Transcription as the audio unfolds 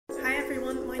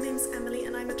is Emily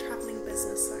and I'm a travelling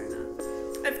business owner.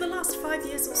 Over the last 5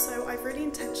 years or so, I've really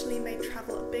intentionally made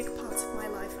travel a big part of my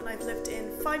life, and I've lived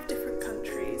in 5 different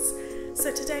countries.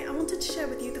 So today I wanted to share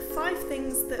with you the 5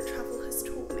 things that travel has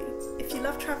taught me. If you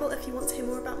love travel, if you want to hear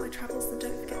more about my travels, then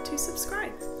don't forget to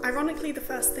subscribe. Ironically, the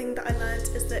first thing that I learned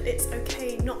is that it's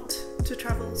okay not to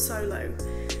travel solo.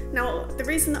 Now, the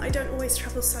reason that I don't always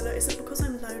travel solo isn't because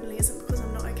I'm lonely, isn't because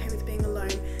I'm not okay with being alone.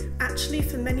 Actually,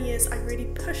 for many years I really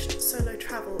pushed solo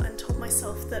travel and told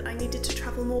myself that I needed to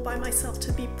travel more by myself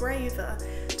to be braver,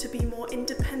 to be more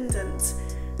independent.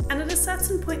 And at a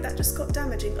certain point that just got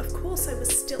damaging. Of course I was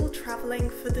still travelling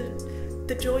for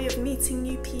the joy of meeting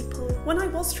new people. When I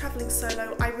was travelling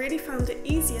solo, I really found it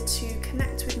easier to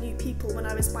connect with new people when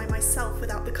I was by myself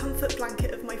without the comfort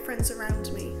blanket of my friends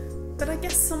around me. But I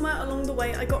guess somewhere along the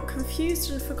way I got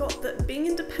confused and forgot that being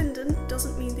independent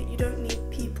doesn't mean that you don't need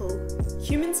people.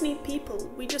 Humans need people,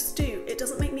 we just do. It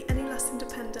doesn't make me any less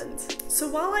independent. So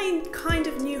while I kind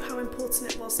of knew how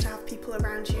important it was to have people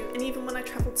around you, and even when I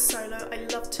travelled solo, I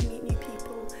loved to meet new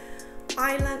people,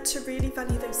 I learnt to really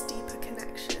value those deeper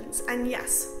connections. And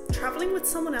yes, travelling with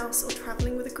someone else or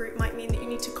travelling with a group might mean that you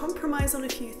need to compromise on a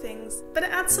few things, but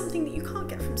it adds something that you can't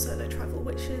get from solo travel,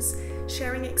 which is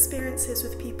sharing experiences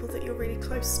with people that you're really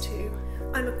close to.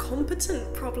 I'm a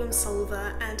competent problem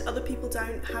solver and other people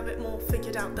don't have it more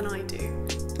figured out than I do.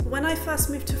 When I first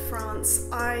moved to France,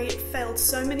 I failed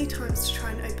so many times to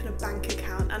try and open a bank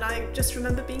account, and I just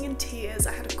remember being in tears.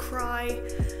 I had a cry.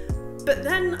 But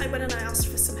then I went and I asked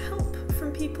for some help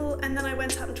from people, and then I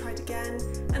went out and tried again,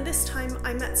 and this time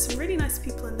I met some really nice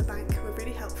people in the bank who were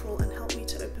really helpful and helped me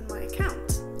to open my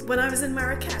account. When I was in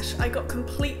Marrakesh, I got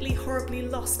completely horribly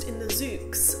lost in the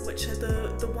zouks, which are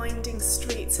the winding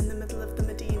streets in the middle of the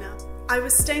Medina. I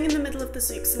was staying in the middle of the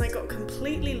zouks and I got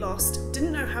completely lost,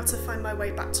 didn't know how to find my way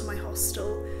back to my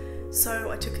hostel,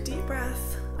 so I took a deep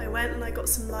breath, I went and I got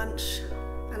some lunch,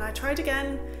 and I tried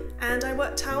again, and I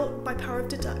worked out by power of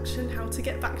deduction how to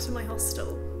get back to my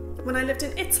hostel. When I lived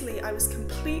in Italy, I was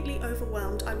completely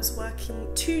overwhelmed. I was working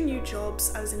 2 new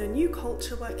jobs, I was in a new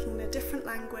culture, working in a different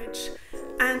language,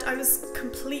 and I was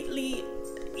completely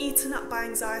eaten up by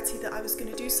anxiety that I was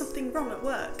going to do something wrong at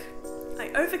work. I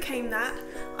overcame that,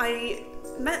 I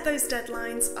met those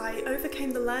deadlines, I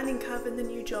overcame the learning curve in the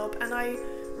new job, and I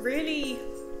really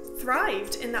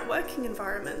thrived in that working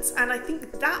environment. And I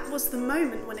think that was the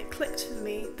moment when it clicked for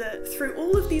me that through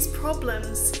all of these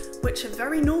problems, which are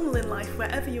very normal in life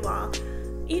wherever you are,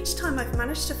 each time I've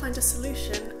managed to find a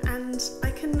solution and I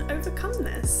can overcome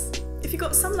this. If you've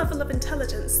got some level of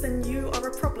intelligence, then you are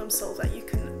a problem solver. You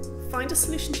can find a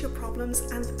solution to your problems,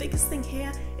 and the biggest thing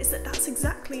here is that that's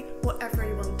exactly what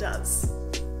everyone does.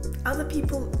 Other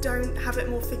people don't have it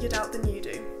more figured out than you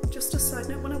do. Just a side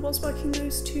note, when I was working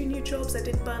those 2 new jobs, I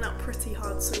did burn out pretty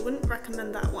hard, so I wouldn't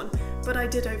recommend that one, but I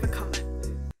did overcome it.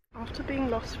 After being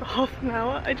lost for half an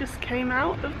hour, I just came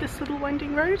out of this little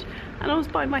winding road and I was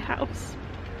by my house.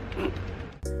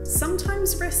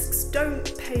 Sometimes risks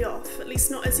don't pay off, at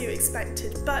least not as you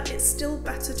expected, but it's still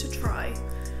better to try.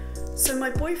 So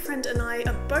my boyfriend and I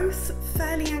are both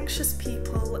fairly anxious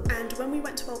people, and when we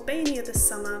went to Albania this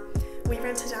summer, we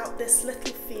rented out this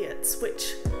little Fiat,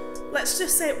 which, let's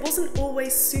just say, it wasn't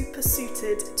always super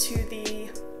suited to the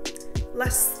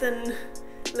less than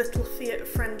little Fiat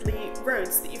friendly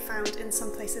roads that you found in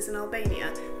some places in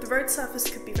Albania. The road surface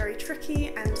could be very tricky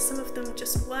and some of them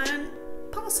just weren't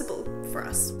passable for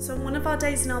us. So on one of our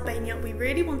days in Albania, we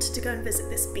really wanted to go and visit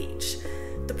this beach.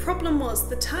 The problem was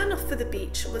the turn-off for the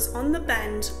beach was on the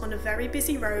bend on a very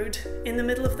busy road in the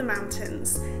middle of the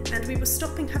mountains, and we were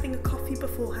stopping having a coffee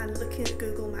beforehand looking at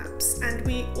Google Maps, and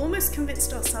we almost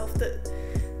convinced ourselves that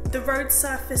the road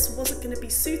surface wasn't going to be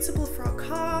suitable for our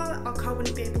car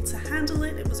wouldn't be able to handle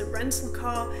it, it was a rental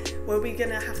car, were we going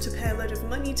to have to pay a load of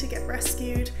money to get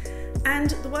rescued?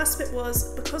 And the worst bit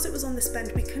was, because it was on this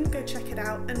bend, we couldn't go check it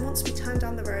out, and once we turned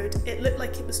down the road, it looked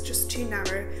like it was just too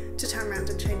narrow to turn around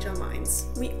and change our minds.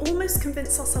 We almost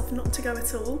convinced ourselves not to go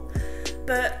at all,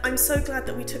 but I'm so glad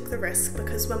that we took the risk,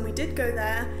 because when we did go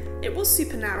there, it was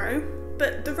super narrow,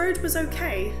 but the road was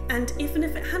okay, and even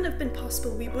if it hadn't have been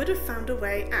possible, we would have found a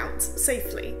way out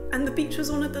safely. And the beach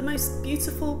was one of the most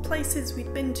beautiful places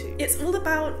we'd been to. It's all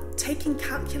about taking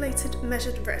calculated,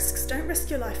 measured risks. Don't risk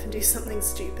your life and do something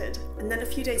stupid. And then a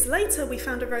few days later, we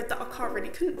found a road that our car really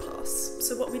couldn't pass.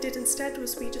 So what we did instead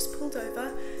was we just pulled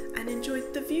over and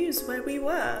enjoyed the views where we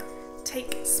were.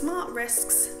 Take smart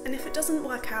risks, and if it doesn't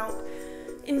work out,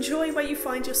 enjoy where you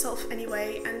find yourself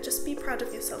anyway, and just be proud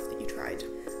of yourself that you tried.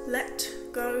 Let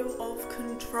go of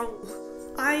control.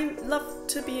 I love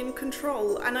to be in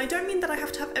control, and I don't mean that I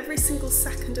have to have every single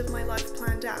second of my life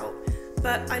planned out,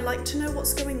 but I like to know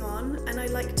what's going on, and I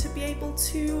like to be able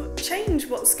to change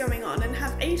what's going on and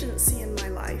have agency in my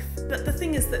life. But the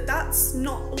thing is that that's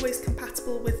not always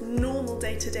compatible with normal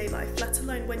day-to-day life, let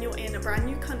alone when you're in a brand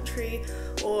new country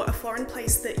or a foreign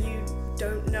place that you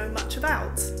don't know much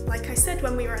about. Like I said,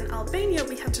 when we were in Albania,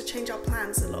 we had to change our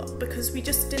plans a lot because we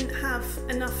just didn't have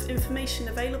enough information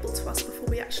available to us before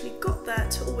we actually got there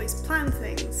to always plan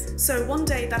things. So one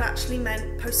day that actually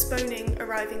meant postponing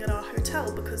arriving at our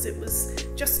hotel because it was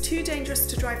just too dangerous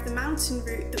to drive the mountain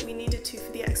route that we needed to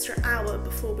for the extra hour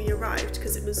before we arrived,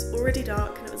 because it was already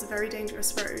dark and it was a very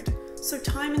dangerous road. So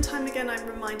time and time again I'm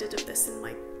reminded of this in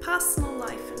my personal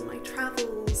life, in my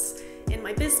travels, in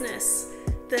my business,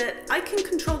 that I can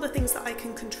control the things that I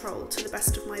can control to the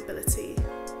best of my ability.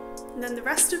 And then the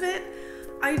rest of it,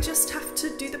 I just have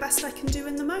to do the best I can do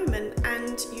in the moment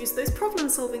and use those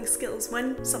problem-solving skills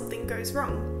when something goes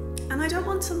wrong. And I don't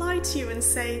want to lie to you and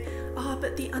say,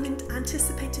 but the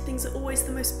unanticipated things are always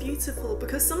the most beautiful,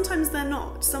 because sometimes they're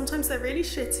not. Sometimes they're really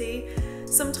shitty,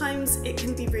 sometimes it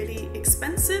can be really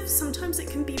expensive, sometimes it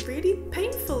can be really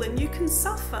painful and you can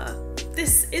suffer.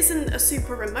 This isn't a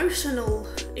super emotional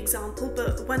example,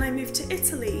 but when I moved to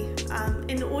Italy,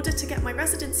 in order to get my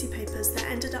residency papers, there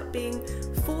ended up being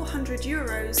 400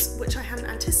 euros, which I hadn't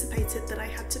anticipated that I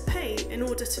had to pay in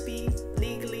order to be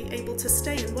legally able to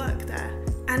stay and work there.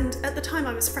 And at the time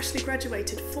I was freshly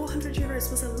graduated, 400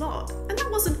 euros was a lot, and that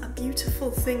wasn't a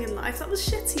beautiful thing in life, that was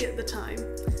shitty at the time.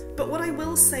 But what I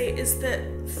will say is that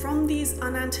from these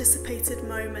unanticipated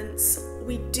moments,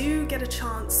 we do get a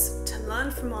chance to learn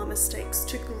from our mistakes,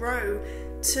 to grow,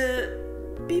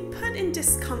 to be put in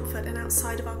discomfort and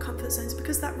outside of our comfort zones,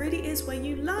 because that really is where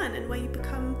you learn and where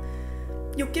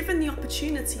you're given the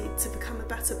opportunity to become a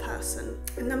better person.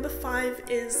 And number 5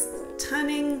 is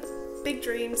turning big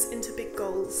dreams into big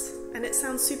goals. And it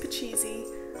sounds super cheesy,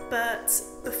 but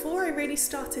before I really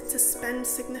started to spend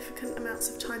significant amounts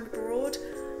of time abroad,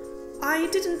 I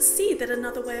didn't see that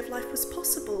another way of life was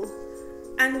possible.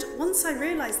 And once I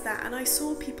realised that, and I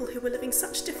saw people who were living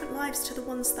such different lives to the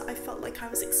ones that I felt like I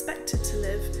was expected to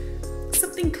live,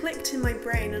 something clicked in my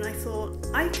brain and I thought,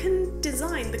 I can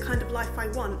design the kind of life I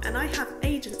want, and I have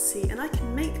agency and I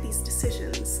can make these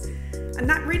decisions. And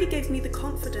that really gave me the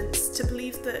confidence to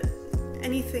believe that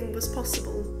anything was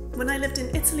possible. When I lived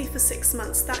in Italy for 6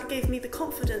 months, that gave me the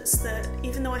confidence that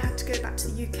even though I had to go back to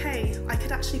the UK, I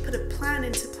could actually put a plan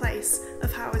into place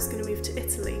of how I was going to move to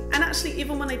Italy. And actually,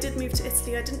 even when I did move to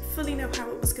Italy, I didn't fully know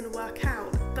how it was going to work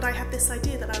out, but I had this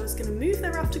idea that I was going to move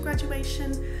there after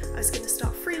graduation, I was going to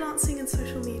start freelancing in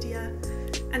social media,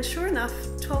 and sure enough,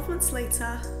 12 months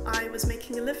later, I was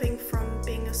making a living from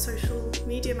being a social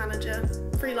media manager,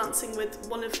 freelancing with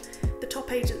one of the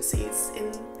top agencies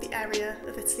in the area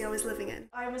of Italy I was living in.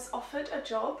 I was offered a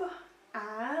job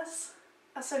as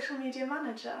a social media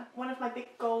manager. One of my big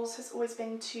goals has always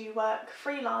been to work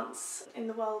freelance in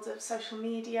the world of social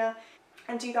media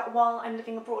and do that while I'm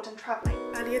living abroad and travelling.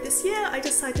 Earlier this year, I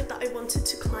decided that I wanted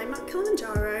to climb Mount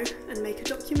Kilimanjaro and make a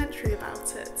documentary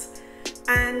about it.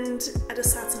 And at a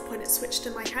certain point it switched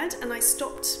in my head and I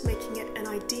stopped making it an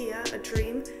idea, a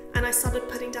dream, and I started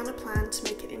putting down a plan to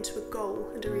make it into a goal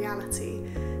and a reality.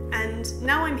 And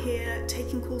now I'm here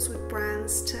taking calls with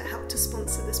brands to help to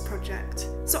sponsor this project.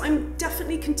 So I'm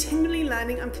definitely continually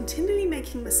learning, I'm continually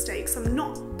making mistakes, I'm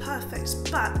not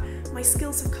perfect, but my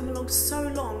skills have come along so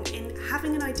long in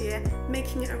having an idea,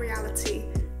 making it a reality.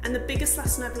 And the biggest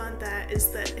lesson I've learned there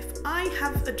is that if I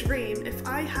have a dream, if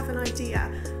I have an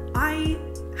idea, I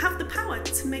have the power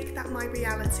to make that my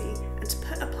reality and to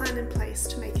put a plan in place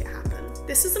to make it happen.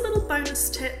 This is a little bonus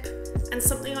tip and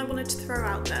something I wanted to throw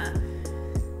out there.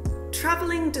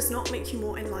 Travelling does not make you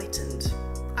more enlightened.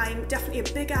 I'm definitely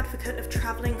a big advocate of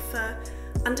travelling for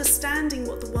understanding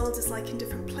what the world is like in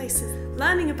different places,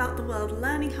 learning about the world,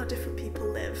 learning how different people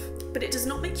live. But it does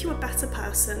not make you a better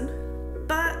person.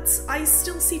 But I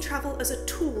still see travel as a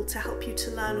tool to help you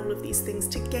to learn all of these things,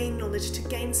 to gain knowledge, to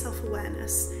gain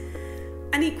self-awareness.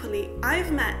 And equally,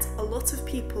 I've met a lot of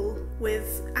people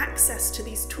with access to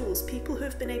these tools, people who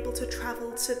have been able to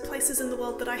travel to places in the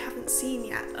world that I haven't seen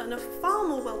yet and are far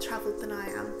more well-travelled than I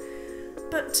am.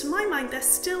 But to my mind, they're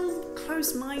still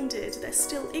closed-minded, they're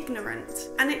still ignorant.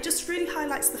 And it just really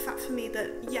highlights the fact for me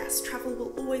that yes, travel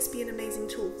will always be an amazing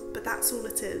tool, but that's all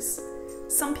it is.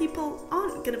 Some people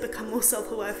aren't going to become more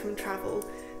self-aware from travel.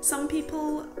 Some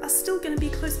people are still going to be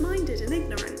closed-minded and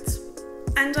ignorant.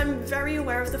 And I'm very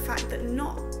aware of the fact that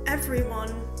not everyone,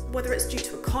 whether it's due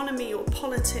to economy or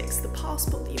politics, the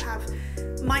passport that you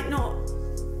have might not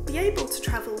be able to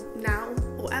travel now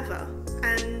or ever.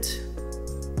 And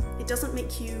it doesn't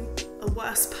make you a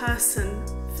worse person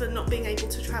for not being able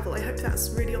to travel. I hope that's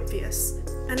really obvious.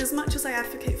 And as much as I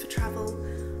advocate for travel,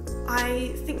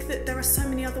 I think that there are so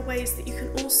many other ways that you can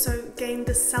also gain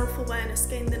the self-awareness,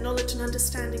 gain the knowledge and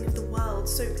understanding of the world.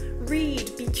 So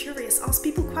read, be curious, ask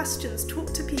people questions,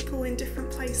 talk to people in different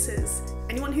places.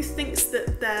 Anyone who thinks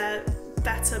that they're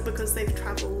better because they've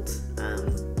travelled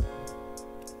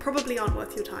probably aren't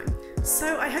worth your time.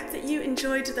 So I hope that you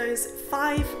enjoyed those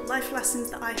 5 life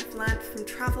lessons that I have learned from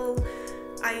travel.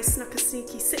 I snuck a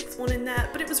sneaky 6th one in there,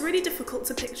 but it was really difficult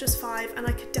to pick just 5, and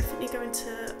I could definitely go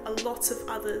into a lot of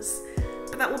others,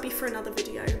 but that will be for another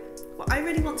video. What I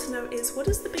really want to know is, what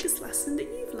is the biggest lesson that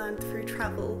you've learned through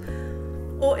travel?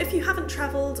 Or if you haven't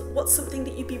travelled, what's something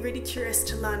that you'd be really curious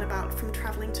to learn about from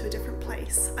travelling to a different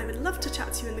place? I would love to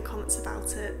chat to you in the comments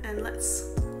about it, and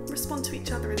let's respond to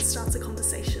each other and start a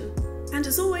conversation. And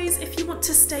as always, if you want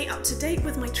to stay up to date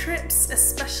with my trips,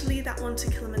 especially that one to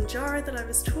Kilimanjaro that I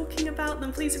was talking about,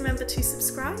 then please remember to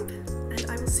subscribe, and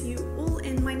I will see you all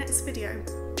in my next video.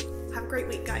 Have a great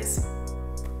week, guys.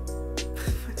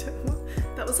 I don't know,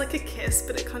 that was like a kiss,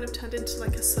 but it kind of turned into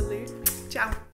like a salute. Ciao.